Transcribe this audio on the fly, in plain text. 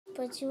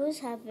but he was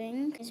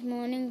having his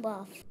morning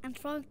bath and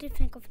trying to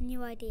think of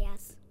new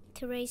ideas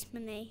to raise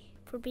money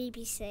for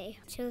BBC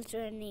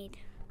Children in Need.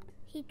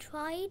 He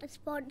tried a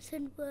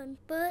sponsored one,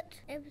 but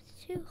it was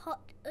too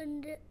hot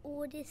under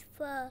all this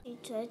fur. He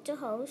tried to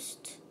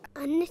host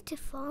a knitted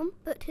farm,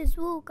 but his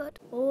wool got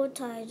all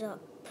tied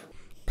up.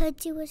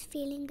 Pudgy was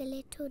feeling a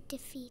little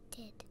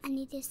defeated, and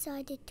he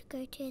decided to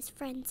go to his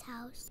friend's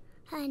house.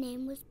 Her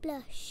name was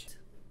Blush.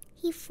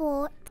 He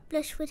thought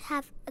Blush would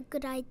have a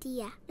good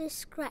idea. Blush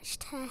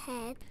scratched her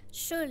head.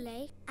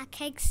 Surely a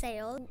cake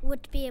sale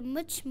would be a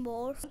much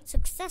more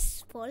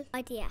successful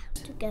idea.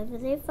 Together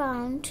they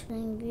found the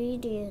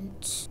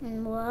ingredients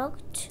and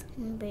worked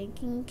on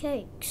baking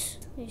cakes.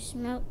 They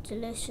smelled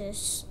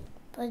delicious.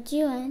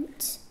 Pudgy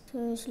went to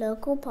his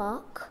local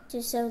park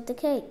to sell the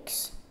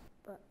cakes.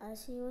 But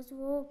as he was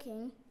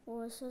walking,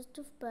 all sorts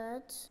of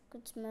birds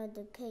could smell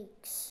the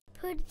cakes.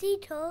 Pudgy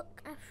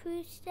took a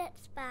few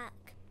steps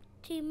back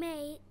to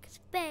make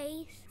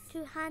space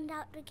to hand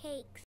out the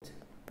cakes.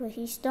 But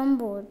he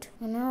stumbled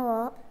on a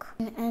rock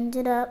and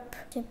ended up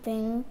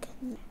tipping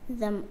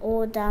them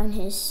all down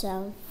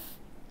himself.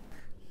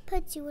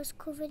 Pudgy was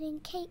covered in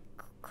cake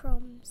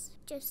crumbs.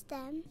 Just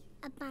then,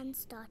 a band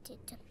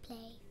started to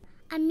play,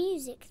 and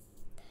music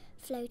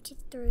floated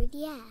through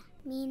the air.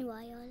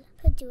 Meanwhile,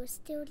 Pudgy was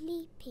still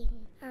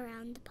leaping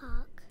around the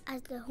park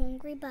as the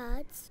hungry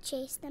birds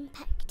chased and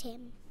pecked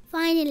him.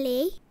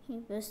 Finally, he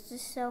brushed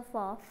himself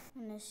off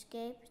and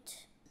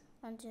escaped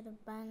onto the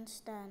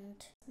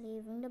bandstand,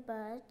 leaving the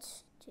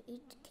birds to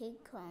eat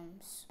cake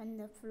crumbs on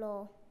the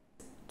floor.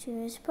 To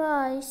his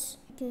surprise,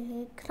 he could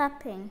hear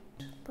clapping.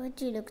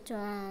 Pudgy looked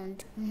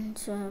around and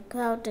saw a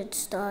crowd had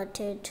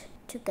started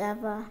to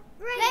gather.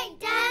 "Great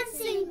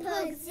dancing,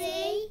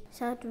 Pugsy!"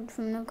 shouted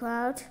from the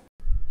crowd.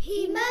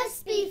 "He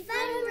must be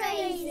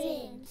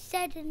fundraising,"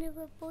 said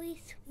another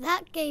voice.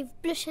 That gave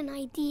Blush an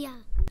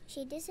idea.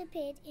 She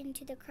disappeared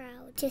into the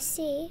crowd to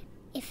see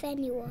if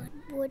anyone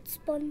would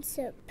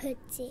sponsor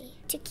Pudgy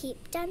to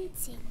keep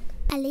dancing.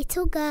 A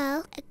little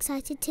girl,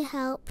 excited to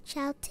help,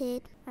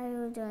 shouted, "I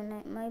will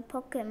donate my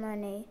pocket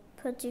money."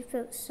 Pudgy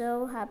felt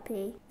so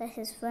happy that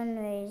his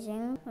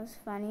fundraising was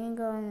finally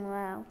going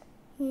well.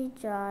 He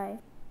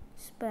jived,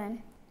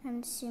 spun,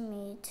 and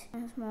shimmied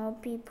as more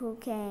people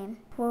came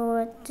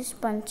forward to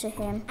sponsor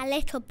him. A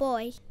little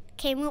boy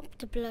came up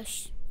to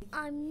Blush.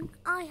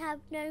 I have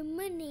no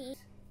money,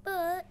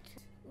 but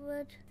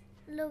would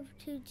love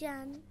to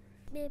jam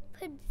with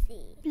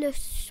Pudgy.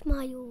 Blush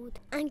smiled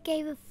and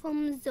gave a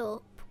thumbs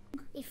up.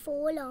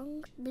 Before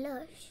long,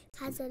 Blush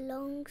has a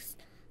long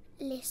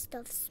list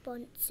of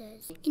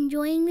sponsors.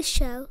 Enjoying the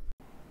show,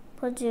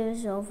 Pudgy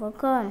was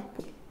overcome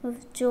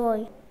with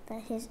joy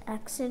that his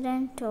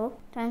accidental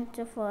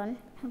dance-a-thon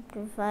had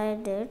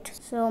provided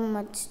so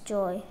much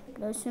joy.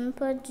 Blush and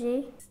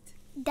Pudgy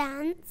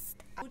danced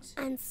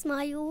and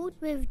smiled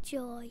with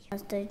joy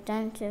as they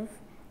danced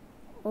with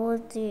all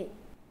the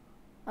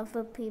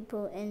other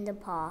people in the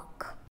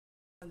park.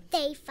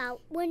 They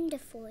felt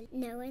wonderful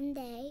knowing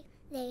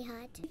they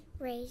had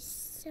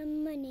raised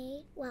some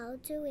money while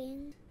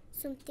doing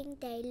something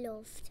they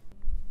loved.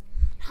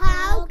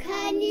 How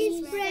can